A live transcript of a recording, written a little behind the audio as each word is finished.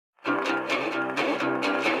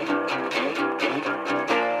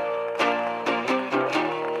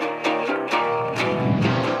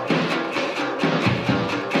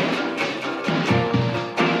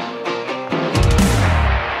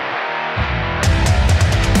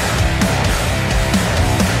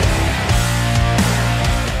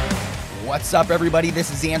What's up, everybody? This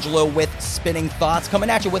is Angelo with Spinning Thoughts, coming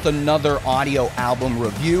at you with another audio album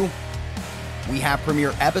review. We have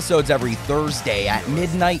premiere episodes every Thursday at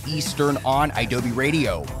midnight Eastern on Adobe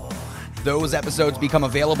Radio. Those episodes become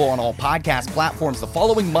available on all podcast platforms the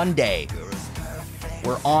following Monday.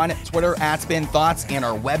 We're on Twitter at Spin Thoughts, and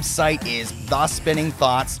our website is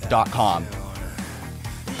thespinningthoughts.com.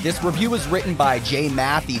 This review is written by Jay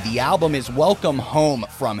Mathy. The album is Welcome Home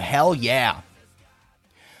from Hell Yeah.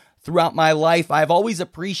 Throughout my life, I've always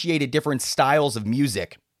appreciated different styles of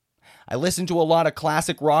music. I listened to a lot of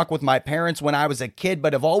classic rock with my parents when I was a kid,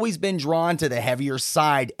 but have always been drawn to the heavier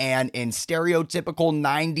side, and in stereotypical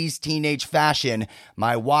 90s teenage fashion,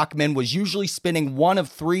 my Walkman was usually spinning one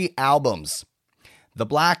of three albums. The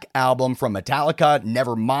Black Album from Metallica,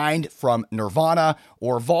 Nevermind from Nirvana,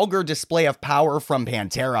 or Vulgar Display of Power from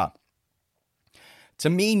Pantera.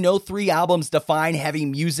 To me, no three albums define heavy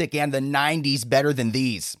music and the 90s better than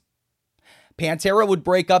these. Pantera would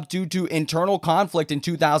break up due to internal conflict in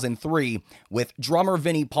 2003, with drummer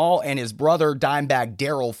Vinnie Paul and his brother Dimebag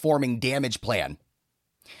Darrell forming Damage Plan.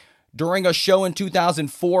 During a show in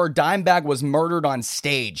 2004, Dimebag was murdered on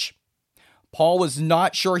stage. Paul was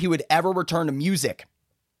not sure he would ever return to music.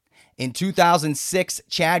 In 2006,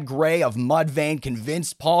 Chad Gray of Mudvayne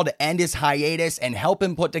convinced Paul to end his hiatus and help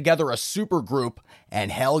him put together a supergroup,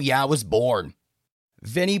 and Hell Yeah was born.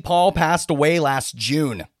 Vinnie Paul passed away last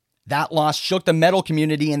June. That loss shook the metal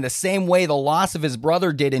community in the same way the loss of his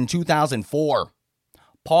brother did in 2004.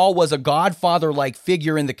 Paul was a godfather-like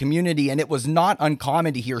figure in the community, and it was not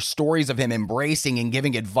uncommon to hear stories of him embracing and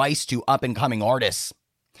giving advice to up-and-coming artists.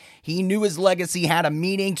 He knew his legacy had a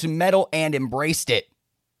meaning to metal and embraced it.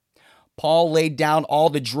 Paul laid down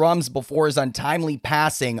all the drums before his untimely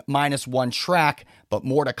passing, minus one track, but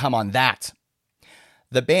more to come on that.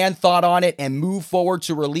 The band thought on it and moved forward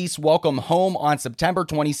to release Welcome Home on September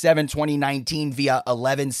 27, 2019 via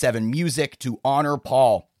 11/7 Music to honor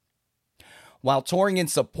Paul. While touring in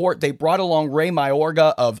support, they brought along Ray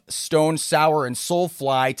Mayorga of Stone Sour and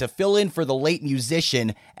Soulfly to fill in for the late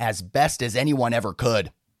musician as best as anyone ever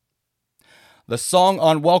could. The song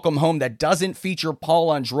on Welcome Home that doesn't feature Paul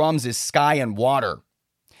on drums is Sky and Water.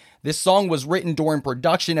 This song was written during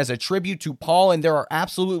production as a tribute to Paul, and there are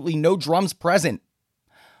absolutely no drums present.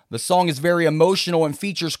 The song is very emotional and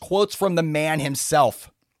features quotes from the man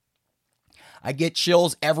himself. I get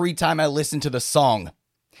chills every time I listen to the song.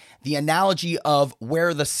 The analogy of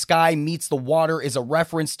where the sky meets the water is a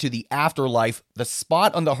reference to the afterlife, the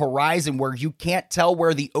spot on the horizon where you can't tell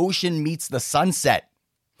where the ocean meets the sunset.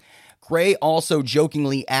 Gray also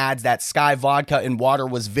jokingly adds that Sky Vodka and Water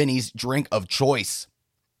was Vinnie's drink of choice.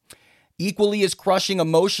 Equally as crushing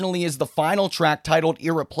emotionally is the final track titled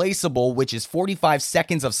Irreplaceable, which is 45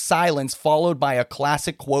 seconds of silence followed by a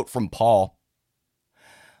classic quote from Paul.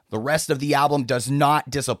 The rest of the album does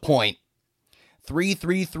not disappoint.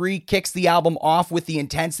 333 kicks the album off with the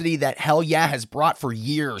intensity that Hell Yeah has brought for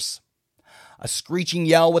years. A screeching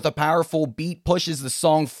yell with a powerful beat pushes the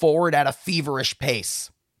song forward at a feverish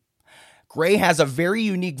pace. Gray has a very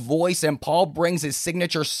unique voice, and Paul brings his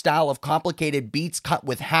signature style of complicated beats cut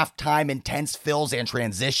with half-time intense fills and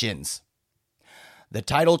transitions. The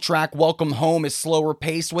title track, Welcome Home, is slower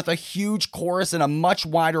paced with a huge chorus and a much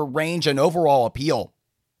wider range and overall appeal.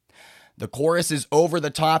 The chorus is over the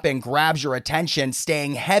top and grabs your attention,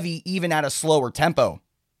 staying heavy even at a slower tempo.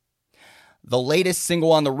 The latest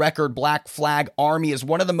single on the record, Black Flag Army, is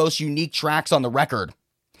one of the most unique tracks on the record.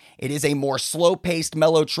 It is a more slow-paced,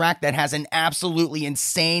 mellow track that has an absolutely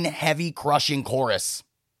insane, heavy, crushing chorus.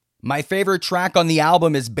 My favorite track on the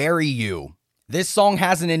album is Bury You. This song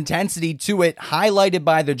has an intensity to it, highlighted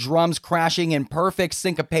by the drums crashing in perfect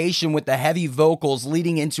syncopation with the heavy vocals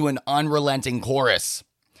leading into an unrelenting chorus.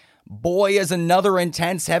 Boy is another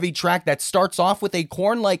intense, heavy track that starts off with a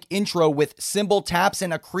Korn-like intro with cymbal taps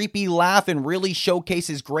and a creepy laugh and really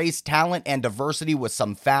showcases Gray's talent and diversity with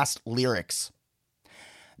some fast lyrics.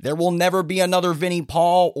 There will never be another Vinnie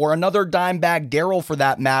Paul or another Dimebag Darrell for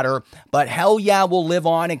that matter, but Hell Yeah will live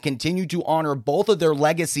on and continue to honor both of their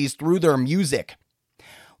legacies through their music.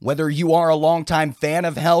 Whether you are a longtime fan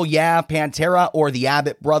of Hell Yeah, Pantera, or the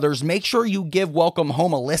Abbott Brothers, make sure you give Welcome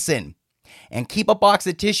Home a listen. And keep a box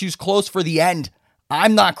of tissues close for the end.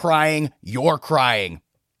 I'm not crying, you're crying.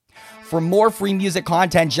 For more free music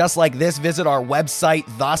content just like this, visit our website,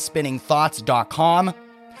 thespinningthoughts.com.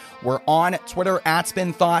 We're on Twitter at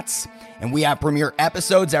Spin Thoughts, and we have premiere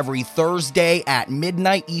episodes every Thursday at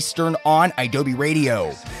midnight Eastern on Adobe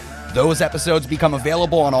Radio. Those episodes become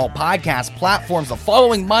available on all podcast platforms the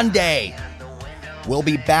following Monday. We'll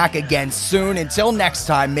be back again soon. Until next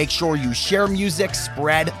time, make sure you share music,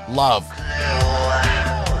 spread love.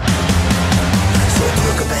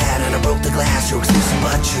 the glass, you're exclusive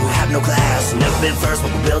but you have no class. Never been first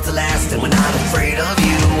but we're built to last, and we're not afraid of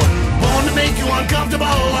you. Born to make you uncomfortable,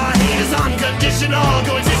 our hate is unconditional.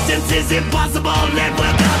 Coexistence is impossible and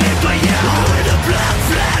we're coming for you. With a black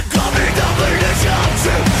flag coming up in the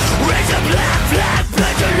country, raise a black flag.